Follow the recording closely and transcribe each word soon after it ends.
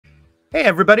Hey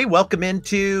everybody, welcome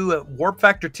into Warp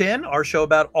Factor 10, our show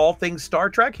about all things Star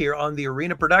Trek here on the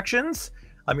Arena Productions.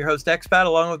 I'm your host Expat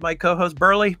along with my co-host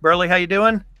Burley. Burley, how you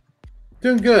doing?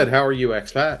 Doing good. How are you,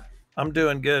 Expat? I'm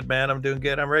doing good, man. I'm doing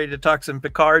good. I'm ready to talk some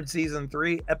Picard Season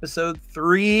 3, Episode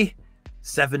 3,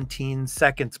 17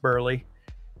 seconds, Burley.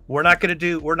 We're not gonna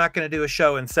do a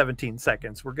show in 17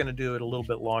 seconds. We're gonna do it a little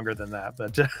bit longer than that,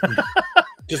 but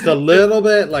just a little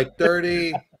bit, like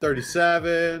 30,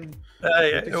 37.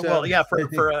 Well, yeah,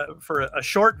 for a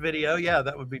short video, yeah,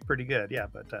 that would be pretty good. Yeah,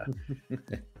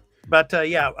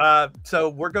 so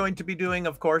we're going to be doing,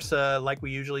 of course, like we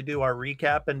usually do, our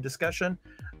recap and discussion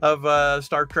of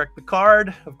Star Trek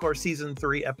Picard, of course, Season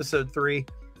 3, Episode 3.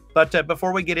 But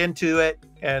before we get into it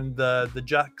and the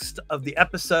juxt of the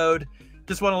episode,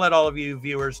 just want to let all of you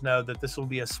viewers know that this will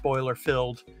be a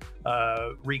spoiler-filled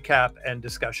recap and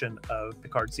discussion of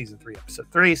Picard Season 3, Episode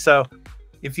 3. So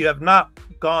if you have not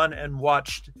gone and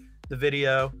watched the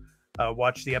video,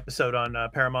 watch the episode on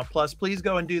Paramount Plus, please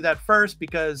go and do that first,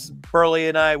 because Burley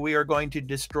and we are going to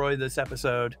destroy this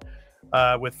episode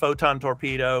with photon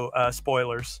torpedo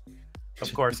spoilers,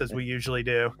 of course, as we usually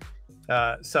do.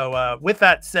 So with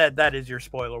that said, that is your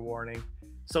spoiler warning.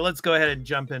 So let's go ahead and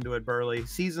jump into it, Burley.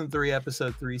 Season 3,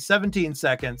 Episode 3, 17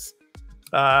 seconds.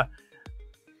 I'll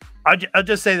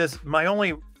just say this. My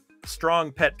only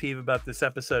strong pet peeve about this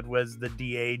episode was the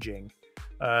de-aging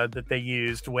that they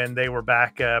used when they were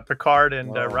back. Picard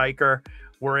and Riker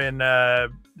were in,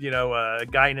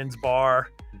 Guinan's bar.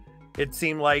 It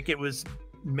seemed like it was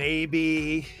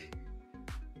maybe,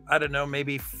 I don't know,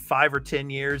 maybe 5 or 10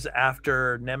 years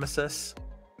after Nemesis.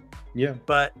 Yeah,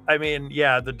 but I mean,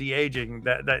 yeah, the de-aging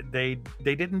that they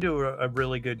didn't do a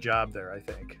really good job there, I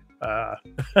think.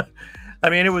 I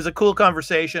mean, it was a cool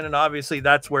conversation, and obviously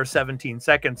that's where 17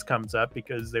 seconds comes up,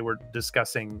 because they were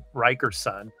discussing Riker's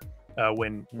son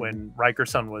when Riker's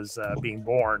son was being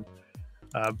born.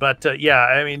 Yeah,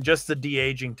 I mean, just the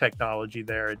de-aging technology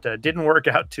there, it didn't work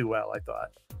out too well, I thought.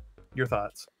 Your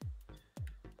thoughts?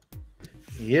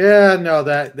 Yeah, no,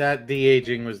 that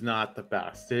de-aging was not the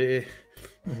best. It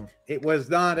was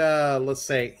not, let's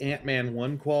say, Ant-Man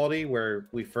 1 quality, where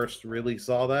we first really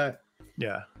saw that.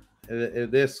 Yeah.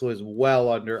 This was well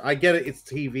under. I get it, it's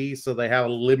TV, so they have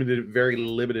a very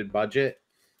limited budget.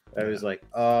 I was like,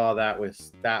 oh, that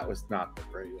was not the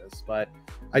greatest. But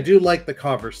I do like the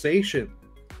conversation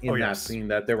in that scene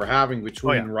that they were having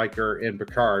between Riker and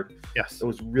Picard. Yes. It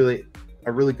was really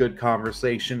a really good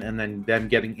conversation, and then them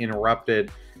getting interrupted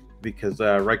because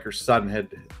Riker's son had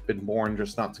been born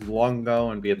just not too long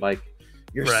ago, and being like,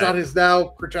 your son is now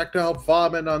projectile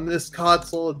vomit on this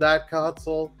console and that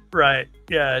console. Right.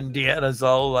 Yeah. And Deanna's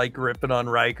all like ripping on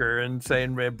Riker and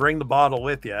saying, bring the bottle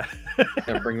with you.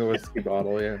 Yeah, bring the whiskey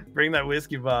bottle. Yeah. Bring that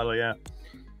whiskey bottle. Yeah.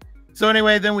 So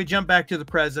anyway, then we jump back to the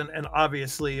present. And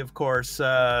obviously, of course,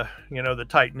 the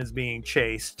Titan is being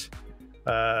chased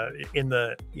in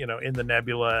the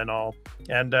Nebula and all.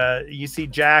 And you see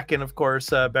Jack and, of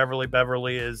course, Beverly.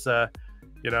 Beverly is,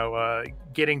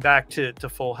 getting back to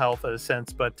full health in a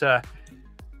sense. But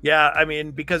yeah, I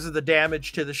mean, because of the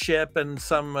damage to the ship, and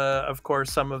some of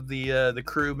the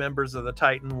crew members of the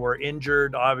Titan were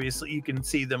injured. Obviously, you can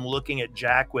see them looking at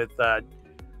Jack with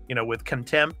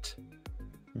contempt,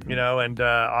 and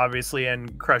obviously,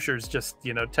 and Crusher's just,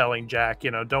 telling Jack,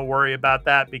 don't worry about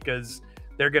that, because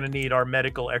they're going to need our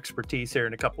medical expertise here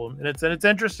in a couple of minutes. And it's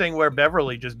interesting where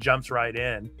Beverly just jumps right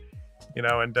in,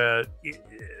 and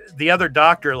the other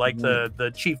doctor, like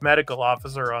the chief medical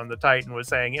officer on the Titan, was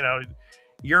saying,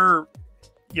 your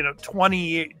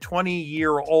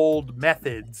 20-year-old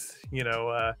methods,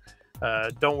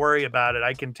 don't worry about it.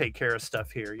 I can take care of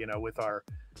stuff here, with our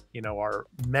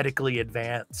medically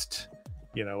advanced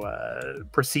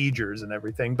procedures and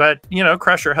everything. But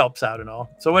Crusher helps out and all.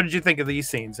 So what did you think of these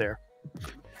scenes there?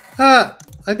 I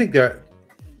think they're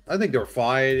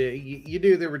fine. You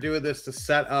knew they were doing this to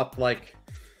set up, like,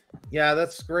 yeah,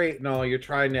 that's great. No, you're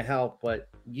trying to help, but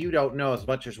you don't know as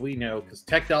much as we know, because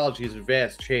technology is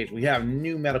advanced change. We have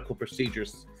new medical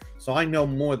procedures, so I know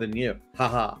more than you.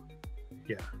 Haha.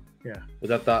 Yeah.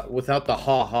 Without the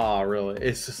haha, really,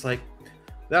 it's just like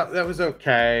that was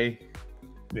okay.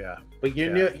 Yeah. But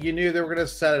you knew they were gonna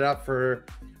set it up for.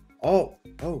 Oh,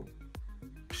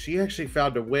 she actually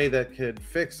found a way that could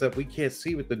fix that we can't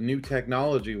see with the new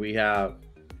technology we have.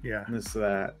 Yeah. This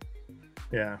that.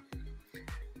 Yeah.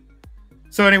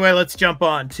 So anyway, let's jump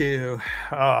on to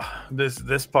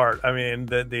this part. I mean,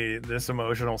 this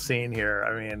emotional scene here.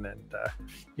 I mean, and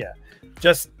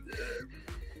just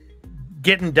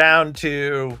getting down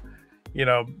to,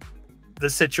 the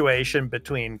situation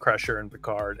between Crusher and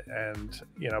Picard, and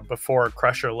before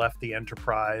Crusher left the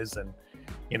Enterprise, and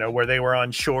you know, where they were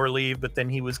on shore leave, but then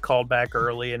he was called back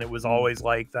early, and it was always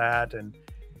like that. And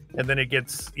then it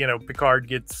gets, you know, Picard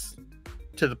gets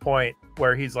to the point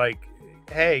where he's like,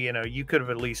 hey, you know, you could have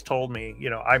at least told me, you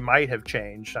know, I might have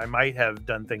changed. I might have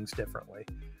done things differently.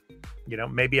 You know,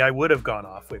 maybe I would have gone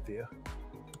off with you,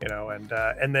 you know,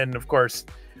 and then of course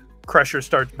Crusher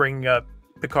starts bringing up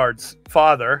Picard's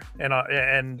father,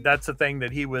 and that's the thing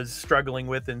that he was struggling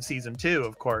with in season 2,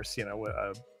 of course, you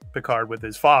know, Picard with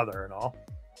his father and all.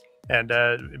 And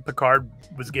Picard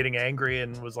was getting angry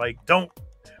and was like, don't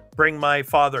bring my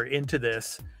father into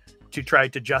this to try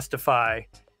to justify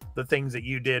the things that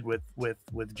you did with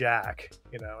Jack,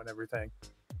 you know, and everything.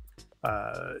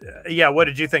 Yeah, what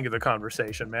did you think of the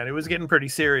conversation, man? It was getting pretty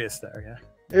serious there.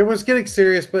 Yeah, it was getting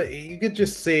serious, but you could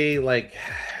just see, like,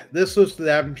 this was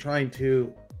them trying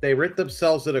to, they ripped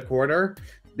themselves in a corner.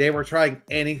 They were trying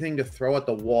anything to throw at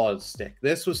the wall and stick.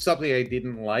 This was something I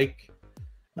didn't like,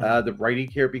 the writing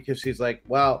here, because she's like,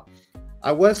 well,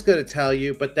 I was going to tell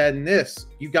you, but then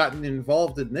you got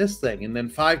involved in this thing, and then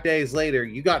 5 days later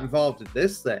you got involved in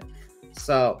this thing.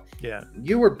 So yeah,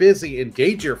 you were busy, and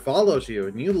Gager follows you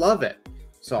and you love it.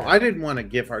 So I didn't want to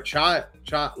give our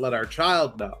let our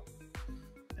child know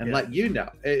and let you know.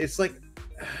 It's like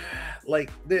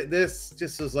this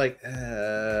just was like,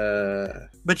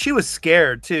 but she was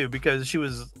scared too, because she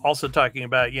was also talking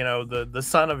about, you know, the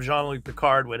son of Jean-Luc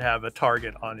Picard would have a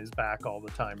target on his back all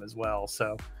the time as well.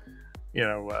 So, you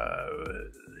know,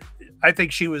 I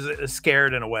think she was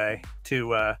scared in a way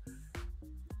to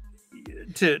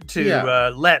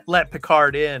let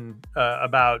Picard in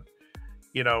about,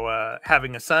 you know,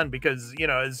 having a son, because, you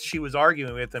know, as she was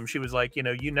arguing with him, she was like, you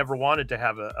know, you never wanted to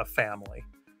have a family,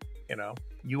 you know,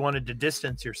 you wanted to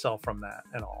distance yourself from that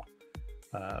and all.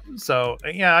 So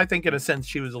yeah, I think in a sense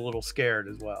she was a little scared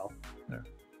as well.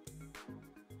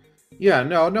 Yeah,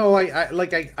 no,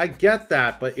 I get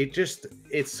that, but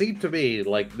it seemed to me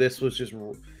like this was just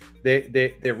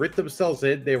they ripped themselves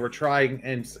in. They were trying,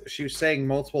 and she was saying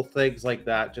multiple things like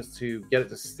that just to get it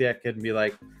to stick and be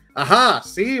like, aha,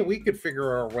 see, we could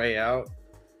figure our way out.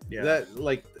 Yeah, that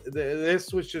like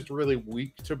this was just really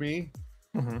weak to me.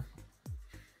 Mm-hmm.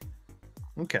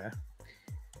 Okay.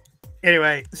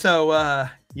 Anyway, so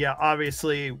yeah,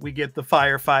 obviously we get the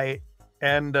firefight,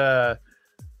 and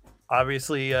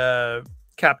obviously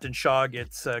Captain Shaw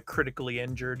gets critically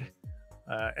injured,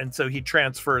 and so he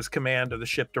transfers command of the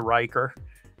ship to Riker,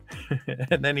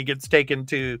 and then he gets taken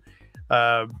to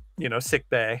you know, sick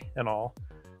bay and all.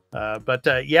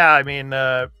 But yeah, I mean,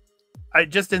 I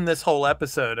just, in this whole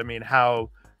episode, I mean, how,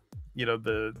 you know,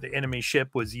 the enemy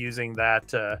ship was using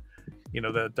that you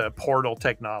know, the portal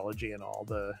technology and all,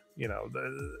 the, you know,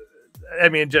 I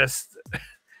mean, just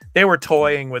they were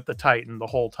toying with the Titan the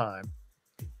whole time.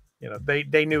 You know,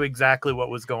 they knew exactly what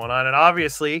was going on, and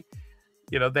obviously,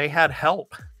 you know, they had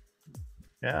help.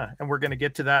 Yeah, and we're going to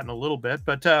get to that in a little bit.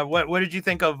 But what did you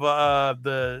think of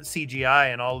the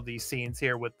CGI and all of these scenes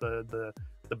here with the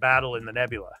battle in the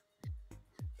Nebula?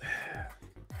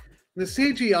 The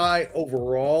CGI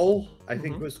overall, I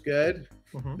think, was good.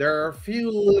 There are a few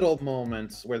little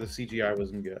moments where the CGI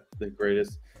wasn't good, the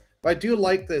greatest. But I do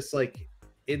like this, like,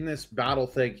 in this battle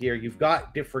thing here, you've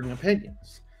got differing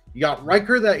opinions. You got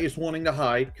Riker that is wanting to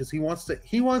hide because he wants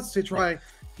to try.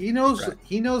 He knows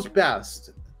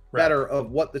better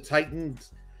of what the Titan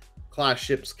class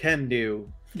ships can do.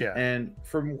 Yeah. And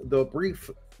from the brief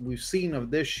we've seen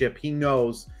of this ship, he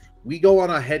knows we go on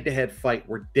a head-to-head fight,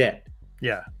 we're dead.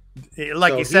 Yeah.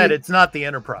 Like you said, it's not the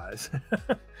Enterprise.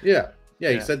 Yeah.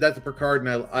 He said that to Picard,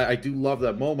 and I do love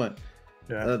that moment.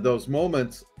 Yeah. Those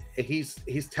moments,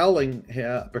 he's telling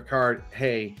Picard,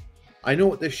 hey, I know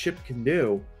what this ship can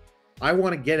do. I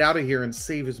want to get out of here and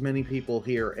save as many people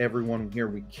here, everyone here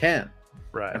we can.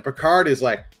 Right. And Picard is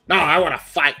like, no, I want to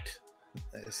fight.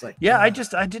 It's like, yeah, I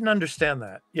didn't understand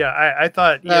that. Yeah, I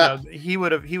thought, you know, he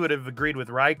would have agreed with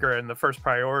Riker, and the first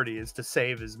priority is to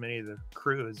save as many of the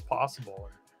crew as possible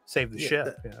and save the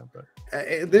ship. But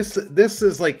this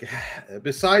is like,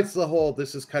 besides the whole,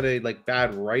 this is kind of like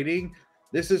bad writing.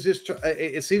 This is just,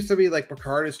 it seems to me like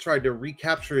Picard is trying to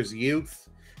recapture his youth.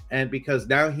 And because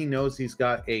now he knows he's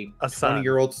got a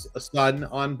 20-year-old son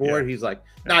on board, he's like,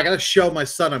 no, I got to show my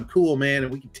son I'm cool, man,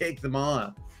 and we can take them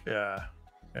on. Yeah.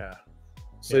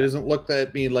 So it doesn't look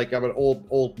at me like I'm an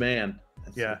old man.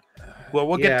 It's like, well,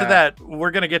 we'll get to that.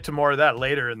 We're going to get to more of that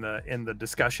later in the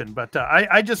discussion. But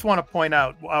I just want to point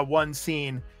out one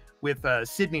scene with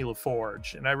Sidney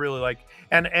LaForge, and I really like,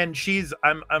 and she's,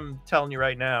 I'm telling you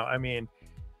right now, I mean,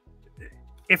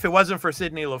 if it wasn't for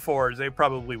Sidney LaForge, they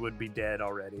probably would be dead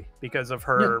already because of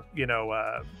her, you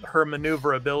know, her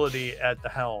maneuverability at the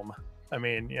helm. I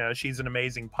mean, you know, she's an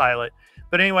amazing pilot.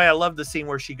 But anyway, I love the scene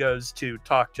where she goes to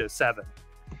talk to Seven,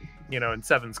 you know, in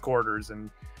Seven's quarters, and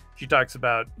she talks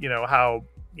about, you know, how,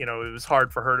 you know, it was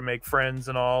hard for her to make friends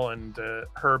and all, and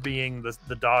her being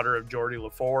the daughter of Geordie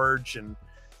LaForge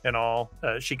and all,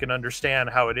 she can understand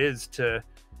how it is to,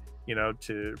 you know,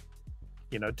 to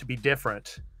be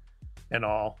different and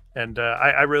all. And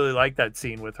I really like that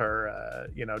scene with her,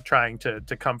 you know, trying to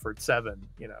comfort Seven,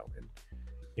 you know, and,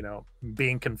 you know,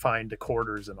 being confined to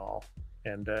quarters and all.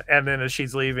 And then as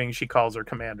she's leaving, she calls her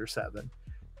Commander Seven,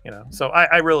 you know. So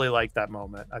I really like that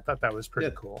moment. I thought that was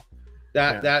pretty cool.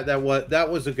 That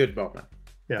was a good moment.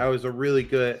 Yeah, that was a really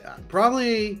good,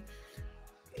 probably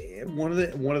one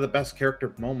of the best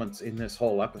character moments in this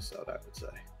whole episode, I would say.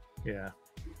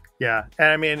 Yeah, and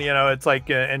I mean, you know, it's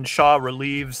like, and Shaw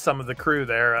relieves some of the crew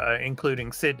there,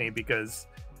 including Sidney, because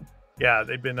yeah,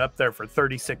 they've been up there for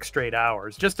 36 straight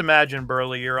hours. Just imagine,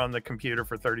 Burley, you're on the computer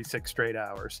for 36 straight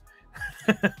hours.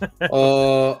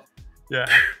 Yeah.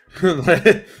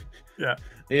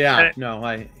 Yeah.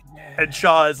 And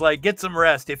Shaw is like, get some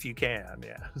rest if you can.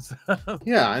 Yeah. So,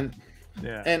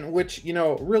 and which, you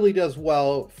know, really does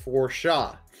well for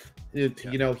Shaw to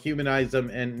you know, humanize him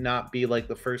and not be like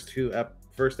the first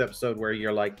episode where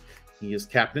you're like, he is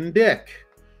Captain Dick.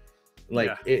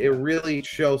 Like it really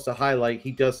shows to highlight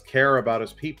he does care about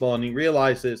his people, and he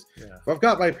realizes if I've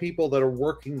got my people that are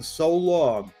working so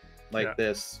long like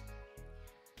this,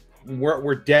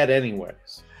 we're dead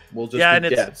anyways. We'll just be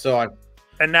dead.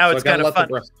 And now it's kind of fun.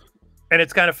 And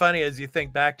it's kind of funny as you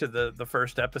think back to the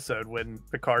first episode when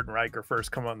Picard and Riker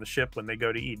first come on the ship when they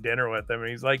go to eat dinner with them,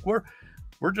 and he's like, we're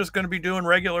just going to be doing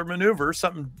regular maneuvers,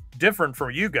 something different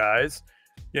from you guys.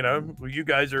 You know, you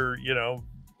guys are, you know,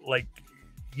 like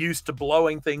used to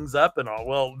blowing things up and all.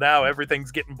 Well, now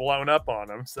everything's getting blown up on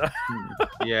them. So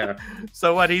yeah.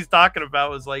 So what he's talking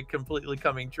about was like completely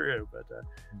coming true. But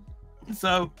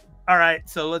so all right,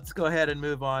 so let's go ahead and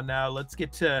move on now. Let's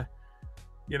get to,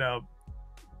 you know,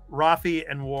 Raffi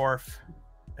and Worf,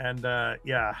 and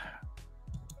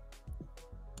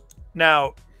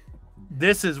now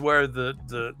this is where the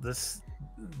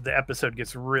episode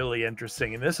gets really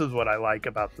interesting, and this is what I like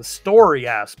about the story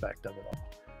aspect of it all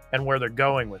and where they're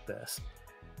going with this.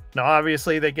 Now,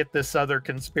 obviously, they get this other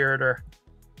conspirator,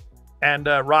 and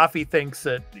Raffi thinks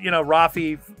that, you know,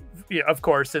 Raffi, of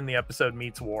course, in the episode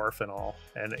meets Worf and all,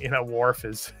 and, you know, Worf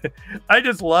is, I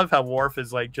just love how Worf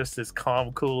is like just this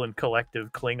calm, cool, and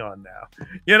collective Klingon now.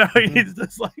 You know, he's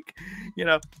just like, you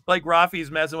know, like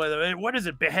Raffi's messing with him. What is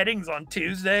it, beheadings on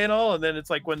Tuesday and all? And then it's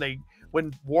like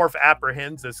when Worf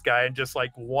apprehends this guy and just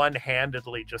like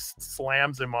one-handedly just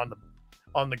slams him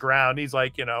on the ground, he's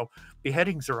like, you know,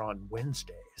 beheadings are on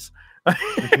Wednesdays.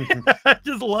 I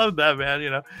just love that, man. You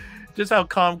know, just how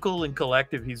calm, cool, and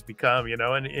collective he's become, you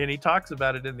know, and he talks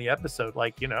about it in the episode,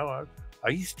 like, you know, I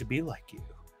used to be like you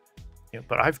know,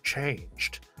 but I've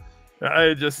changed.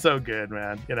 Just so good,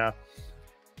 man, you know.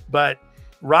 But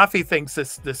Raffi thinks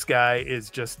this guy is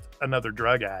just another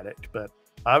drug addict, but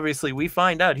obviously we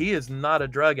find out he is not a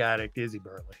drug addict, is he,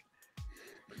 Burley?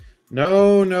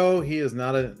 No, he is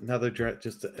not another drug.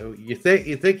 Just you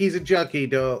think he's a junkie,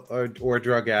 or a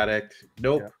drug addict?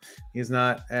 Nope, he's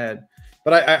not.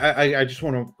 But I just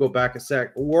want to go back a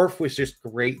sec. Worf was just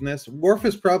great in this. Worf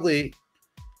is probably,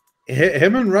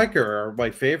 him and Riker are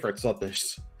my favorites of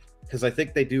this, because I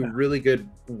think they do really good,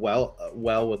 well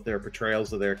with their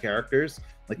portrayals of their characters.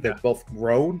 Like they've both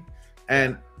grown,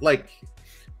 and like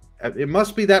it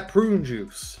must be that prune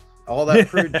juice. All that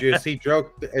fruit juice he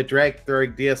drank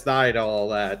during DS9 and all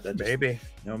that. Maybe.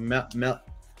 You know,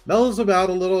 mellows him out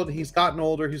a little. He's gotten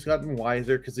older. He's gotten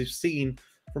wiser, because he's seen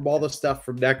from all the stuff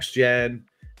from Next Gen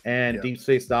and Deep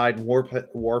Space Nine,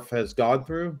 Worf has gone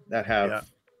through that have.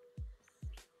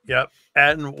 Yep.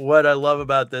 And what I love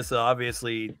about this,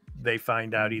 obviously, they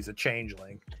find out he's a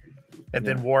changeling. And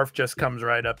then Worf just comes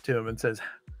right up to him and says,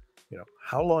 you know,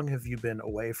 how long have you been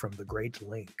away from the Great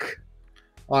Link?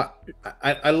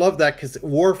 I love that, because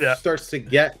Worf starts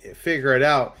to figure it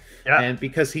out, and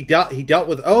because he dealt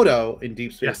with Odo in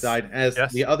Deep Space Nine as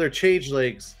the other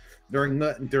changelings during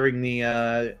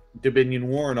the Dominion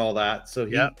War and all that, so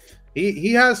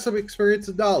he has some experience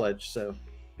and knowledge. So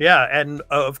and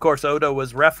of course Odo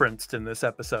was referenced in this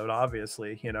episode,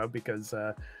 obviously, you know, because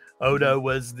Odo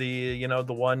was the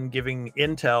one giving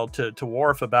intel to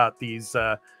Worf about these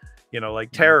you know,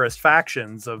 like terrorist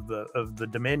factions of the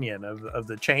Dominion, of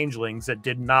the changelings that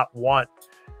did not want,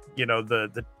 you know,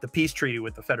 the peace treaty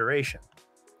with the Federation.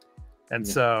 And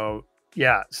so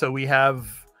we have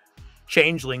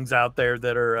changelings out there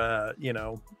that are you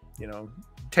know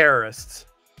terrorists,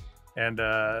 and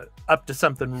up to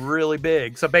something really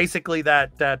big. So basically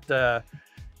that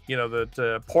you know,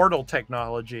 that portal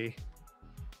technology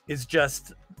is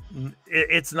just,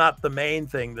 it's not the main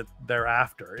thing that they're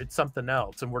after. It's something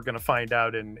else, and we're going to find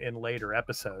out in later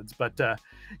episodes. But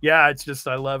yeah, it's just,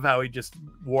 I love how he just,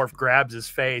 Worf grabs his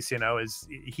face, you know, as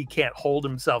he can't hold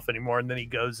himself anymore, and then he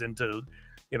goes into,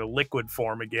 you know, liquid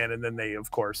form again, and then they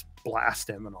of course blast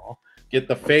him and all. Get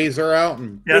the phaser out,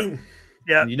 and boom.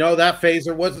 Yeah, you know that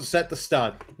phaser wasn't set to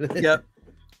stun. Yep.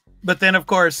 But then of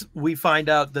course we find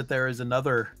out that there is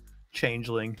another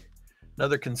changeling,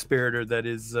 another conspirator that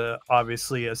is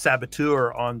obviously a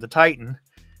saboteur on the Titan.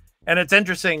 And it's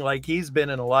interesting, like, he's been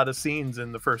in a lot of scenes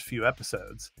in the first few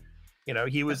episodes. You know,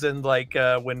 he was in, like,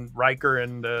 when Riker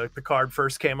and Picard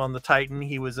first came on the Titan,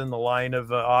 he was in the line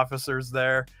of officers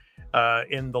there.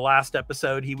 In the last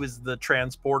episode, he was the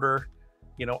transporter,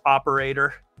 you know,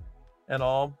 operator and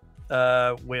all.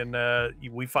 When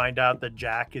we find out that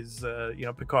Jack is, you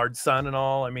know, Picard's son and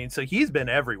all. I mean, so he's been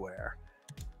everywhere.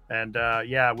 And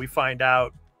yeah, we find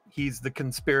out he's the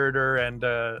conspirator and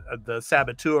the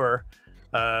saboteur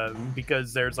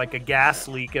because there's like a gas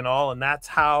leak and all, and that's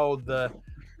how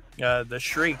the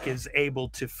Shriek is able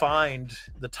to find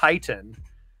the Titan.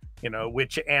 You know,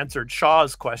 which answered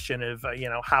Shaw's question of you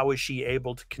know, how is she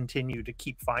able to continue to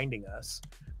keep finding us?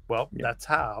 Well, that's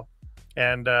how.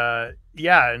 And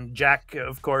yeah, and Jack,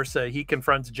 of course, he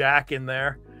confronts Jack in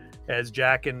there, as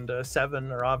Jack and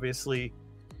Seven are obviously,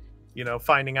 you know,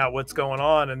 finding out what's going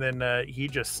on, and then he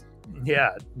just,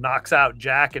 yeah, knocks out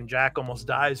Jack, and Jack almost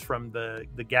dies from the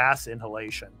gas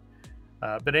inhalation.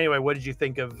 But anyway, what did you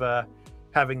think of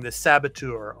having the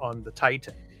saboteur on the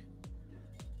Titan?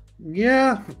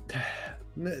 Yeah,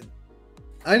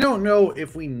 I don't know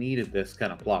if we needed this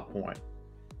kind of plot point,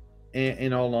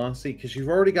 in all honesty, because you've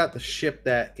already got the ship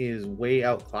that is way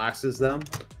outclasses them.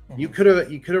 You could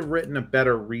have written a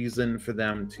better reason for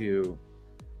them to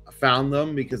found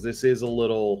them, because this is a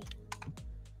little,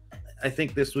 I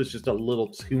think this was just a little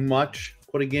too much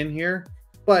putting in here,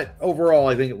 but overall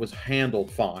I think it was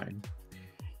handled fine.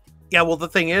 Yeah, well, the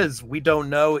thing is, we don't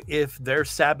know if there's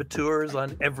saboteurs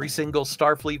on every single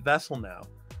Starfleet vessel now.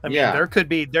 I mean,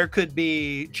 there could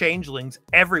be changelings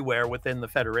everywhere within the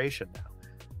Federation now,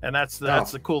 and that's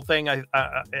the cool thing. I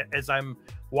as I'm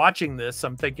watching this,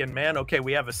 I'm thinking, man, okay,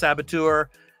 we have a saboteur.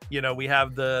 You know, we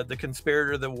have the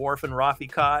conspirator that Worf and Raffi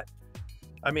caught.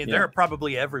 I mean, they're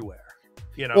probably everywhere.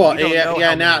 You know, well,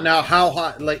 yeah. Now, how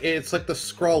hot? Like, it's like the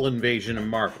Skrull invasion in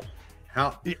Marvel.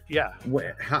 How? Yeah.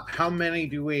 How many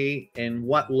do we? And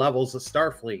what levels of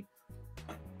Starfleet?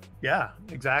 Yeah,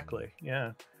 exactly.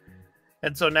 Yeah,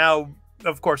 and so now,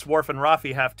 of course, Worf and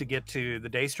Raffi have to get to the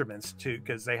Daystrom too,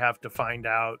 because they have to find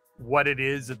out what it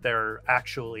is that they're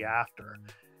actually after.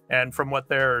 And from what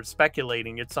they're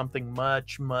speculating, it's something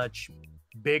much, much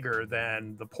bigger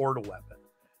than the portal weapon.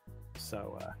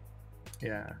 So,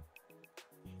 yeah.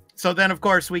 So then, of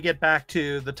course, we get back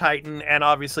to the Titan. And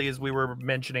obviously, as we were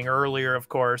mentioning earlier, of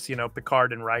course, you know,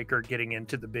 Picard and Riker getting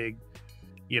into the big,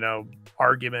 you know,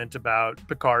 argument about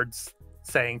Picard's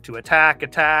saying to attack.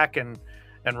 And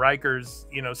Riker's,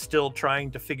 you know, still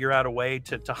trying to figure out a way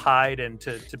to hide and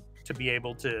to be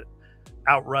able to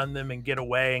outrun them and get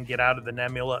away and get out of the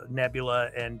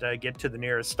nebula and get to the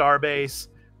nearest starbase.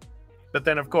 But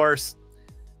then, of course,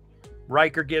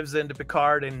 Riker gives in to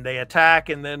Picard and they attack,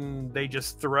 and then they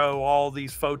just throw all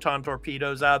these photon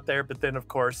torpedoes out there. But then, of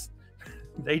course,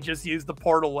 they just use the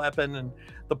portal weapon, and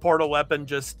the portal weapon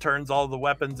just turns all the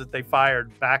weapons that they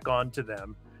fired back onto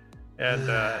them,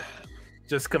 and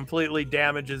just completely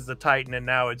damages the Titan. And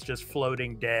now it's just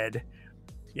floating dead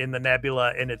in the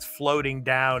nebula, and it's floating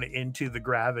down into the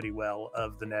gravity well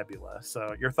of the nebula.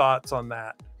 So your thoughts on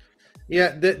that?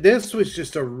 Yeah, this was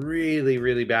just a really,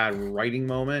 really bad writing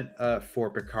moment for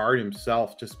Picard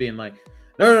himself, just being like,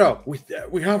 no,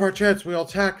 we have our chance, we'll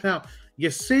attack now. You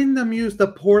seen them use the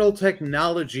portal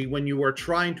technology when you were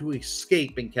trying to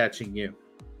escape and catching you.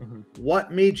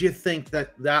 What made you think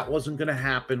that that wasn't going to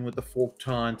happen with the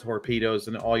photon torpedoes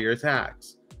and all your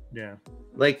attacks? Yeah.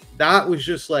 Like, that was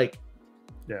just like,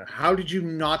 yeah, how did you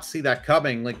not see that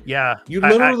coming? Like, yeah, you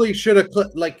literally should have,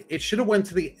 like, it should have went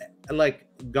to the, like,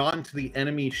 gone to the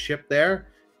enemy ship there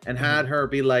and had her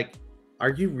be like,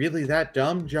 are you really that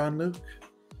dumb, Jean-Luc?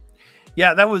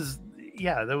 Yeah, that was,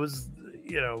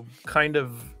 you know, kind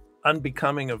of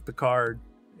unbecoming of Picard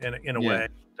in a way.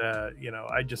 You know,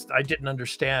 I didn't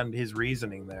understand his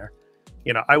reasoning there.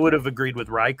 You know, I would have agreed with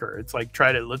Riker. It's like,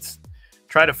 let's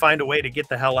try to find a way to get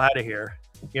the hell out of here.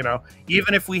 You know,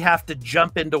 even if we have to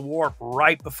jump into warp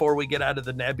right before we get out of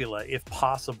the nebula, if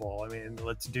possible. I mean,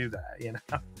 let's do that, you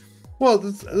know?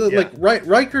 Well, like,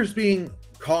 Riker's being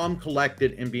calm,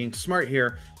 collected, and being smart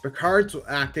here. Picard's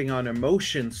acting on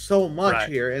emotion so much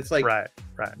here. It's like,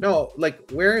 no, like,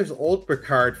 where is old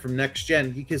Picard from Next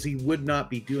Gen? Because he would not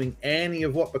be doing any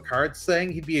of what Picard's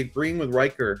saying. He'd be agreeing with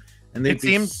Riker, and they'd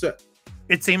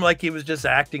it seemed like he was just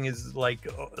acting as like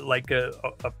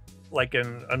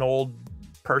an old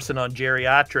person on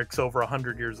geriatrics over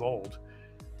 100 years old.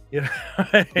 You know?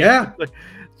 Yeah.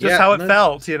 Just how it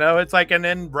felt, you know. It's like, and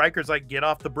then Riker's like, get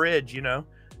off the bridge, you know.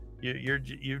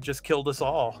 You've just killed us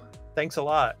all. Thanks a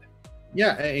lot.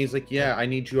 Yeah, and he's like, yeah, I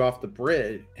need you off the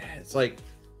bridge. It's like,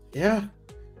 yeah,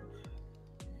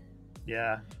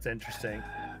 it's interesting.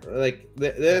 Like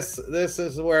this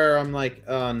is where I'm like,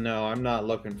 oh no, I'm not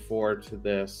looking forward to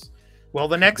this. Well,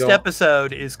 the next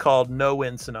episode is called No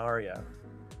Win Scenario.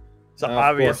 So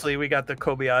obviously we got the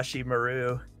Kobayashi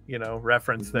Maru, you know,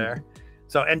 reference there.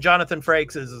 So, and Jonathan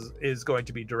Frakes is going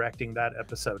to be directing that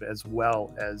episode as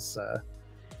well as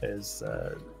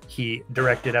he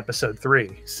directed episode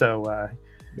 3. So,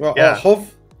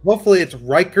 hopefully it's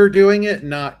Riker doing it,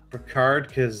 not Picard,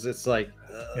 because it's like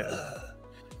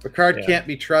Picard can't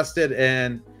be trusted.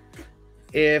 And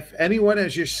if anyone,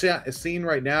 as you're seeing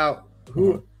right now,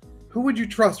 who would you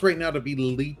trust right now to be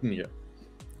leading you?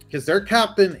 Because their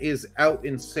captain is out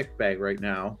in sickbay right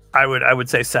now. I would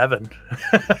say Seven.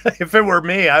 If it were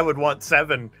me, I would want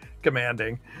Seven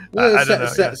commanding. Well, I don't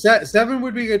know. Seven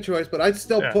would be a good choice, but I'd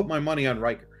still put my money on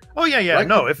Riker. Oh yeah. Riker,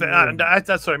 no, if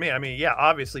that's what I mean. I mean, yeah,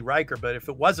 obviously Riker, but if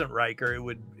it wasn't Riker, it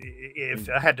would. If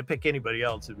I had to pick anybody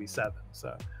else, it'd be Seven.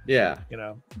 So yeah, you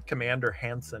know, Commander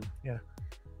Hansen. Yeah.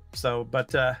 So,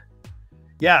 but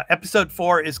yeah, episode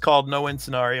 4 is called No Win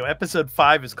Scenario. Episode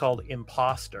 5 is called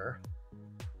Imposter.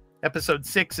 Episode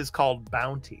 6 is called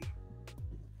Bounty.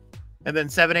 And then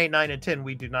 7, 8, 9, and 10,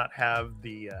 we do not have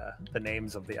the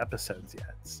names of the episodes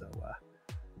yet. So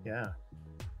yeah.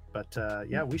 But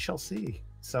yeah, we shall see.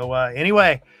 So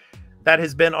anyway, that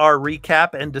has been our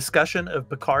recap and discussion of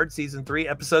Picard Season 3,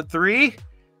 Episode 3.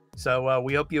 So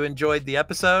we hope you enjoyed the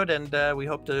episode, and we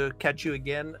hope to catch you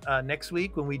again next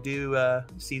week when we do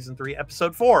Season 3,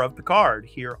 Episode 4 of Picard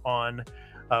here on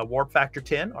Warp Factor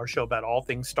 10, our show about all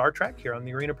things Star Trek here on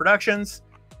the Arena Productions.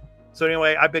 So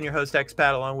anyway, I've been your host,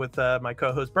 Expat, along with my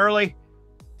co-host, Burley.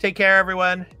 Take care,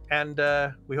 everyone, and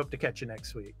we hope to catch you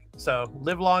next week. So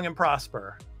live long and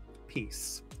prosper.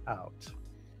 Peace out.